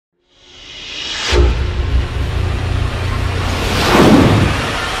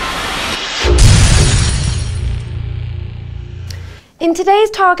In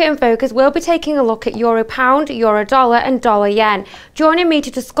today's Target and Focus, we'll be taking a look at Euro Pound, Euro Dollar and Dollar Yen. Joining me to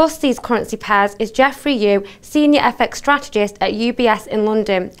discuss these currency pairs is Geoffrey Yu, Senior FX Strategist at UBS in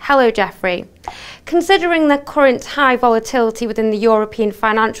London. Hello, Geoffrey. Considering the current high volatility within the European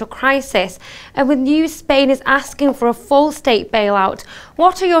financial crisis, and with news Spain is asking for a full state bailout,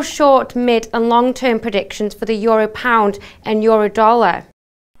 what are your short, mid and long-term predictions for the Euro Pound and Euro Dollar?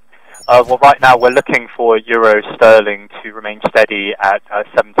 Well, right now we're looking for Euro Sterling to remain steady at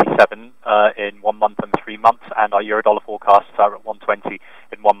 77 in 1 month and 3 months, and our Euro Dollar forecasts are at 120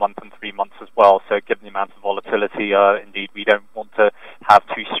 in 1 month and 3 months as well. So given the amount of volatility, indeed we don't want to have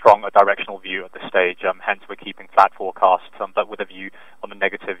too strong a directional view at this stage, hence we're keeping flat forecasts, but with a view on the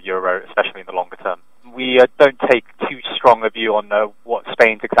negative Euro, especially in the longer term. We don't take too strong a view on what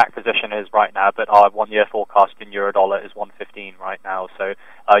Spain's exact position is right now, but our 1 year forecast in Euro Dollar is 115 right now. So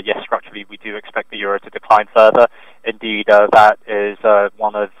yes, structurally we do expect the Euro to decline further. Indeed, that is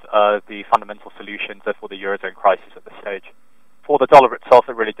one of the fundamental solutions for the Eurozone crisis at this stage. For the dollar itself,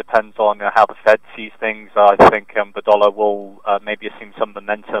 it really depends on how the Fed sees things. I think the dollar will maybe assume some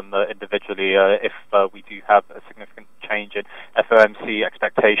momentum individually if we do have a significant change in FOMC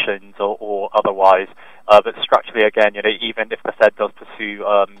expectations or otherwise. But structurally, again, even if the Fed does pursue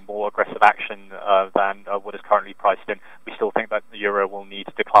more aggressive action than what is currently priced in, we still think that the euro will need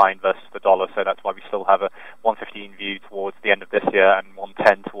to decline versus the dollar. So that's why we still have a 115 view towards the end of this year and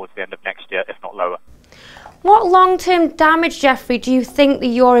 110 towards the end of next year, if not lower. What long-term damage, Geoffrey, do you think the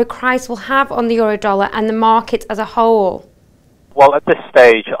euro crisis will have on the euro dollar and the market as a whole? Well, at this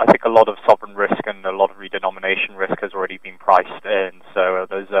stage, I think a lot of sovereign risk and a lot of redenomination risk has already been priced in. So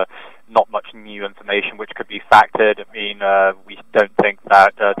there's not much new information which could be factored. I mean, we don't think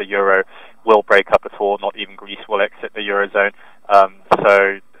that the euro will break up at all. Not even Greece will exit the eurozone.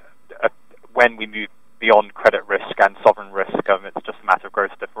 So when we move beyond credit risk and sovereign risk, it's just a matter of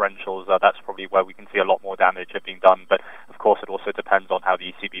growth differentials. That's probably where we can see a lot more damage being done. But of course, it also depends on how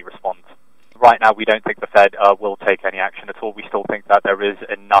the ECB responds. Right now, we don't think the Fed will take any action at all. We still think that there is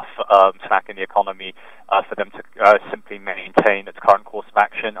enough slack in the economy for them to simply maintain its current course of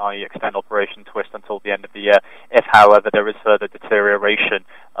action, i.e. extend Operation Twist until the end of the year. If, however, there is further deterioration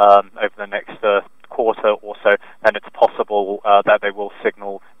over the next quarter or so, then it's possible that they will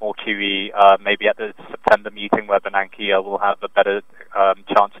signal more QE, maybe at the September meeting where Bernanke will have a better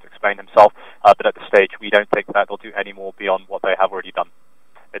chance to explain himself. But at this stage, we don't think that they'll do any more beyond what they have already done.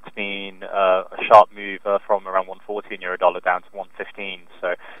 It's been a sharp move from around 140 in euro dollar down to 115.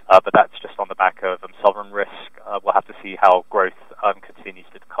 So, but that's just on the back of sovereign risk. We'll have to see how growth continues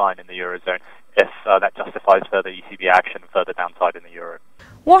to decline in the eurozone if that justifies further ECB action, further downside in the euro.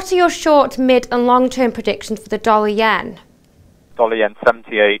 What are your short, mid and long-term predictions for the dollar yen? Dollar yen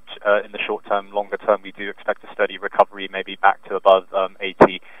 78 in the short term. Longer term, we do expect a steady recovery, maybe back to above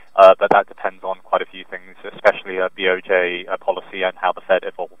 80. But that depends on quite a few things, especially BOJ policy and how the Fed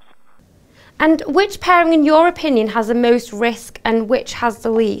evolves. And which pairing, in your opinion, has the most risk and which has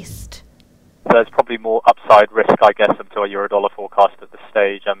the least? There's probably more upside risk, I guess, to a euro-dollar forecast at this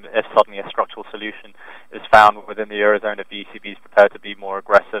stage. If suddenly a structural solution is found within the eurozone, if the ECB is prepared to be more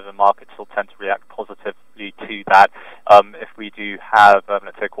aggressive, and markets will tend to react positively to that. If we do have,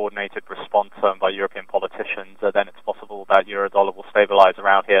 let's say, a coordinated response by European politicians, then it's possible that euro-dollar will stabilize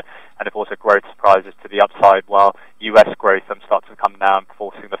around here. And if also growth surprises to the upside, while US growth starts to come down,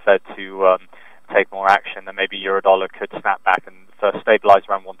 forcing the Fed to take more action, then maybe euro-dollar could snap back and first stabilize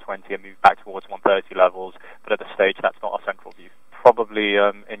around 120 and move back towards 130 levels. But at this stage, that's not our central view. Probably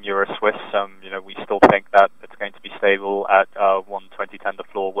in Euro-Swiss, we still think that it's going to be stable at 120.10. The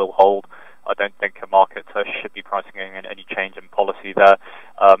floor will hold. I don't think a market should be pricing in any change in policy there.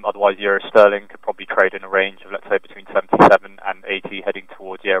 Otherwise, Euro-Sterling could probably trade in a range of, let's say, between 77 and 80 heading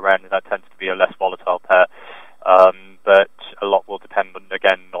towards year-end. That tends to be a less volatile pair. But a lot will depend,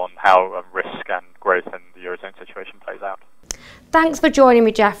 again, on how risk and growth in the Eurozone situation plays out. Thanks for joining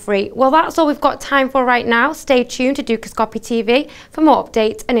me, Geoffrey. Well, that's all we've got time for right now. Stay tuned to Dukascopy TV for more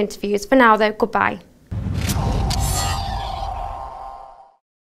updates and interviews. For now, though, goodbye.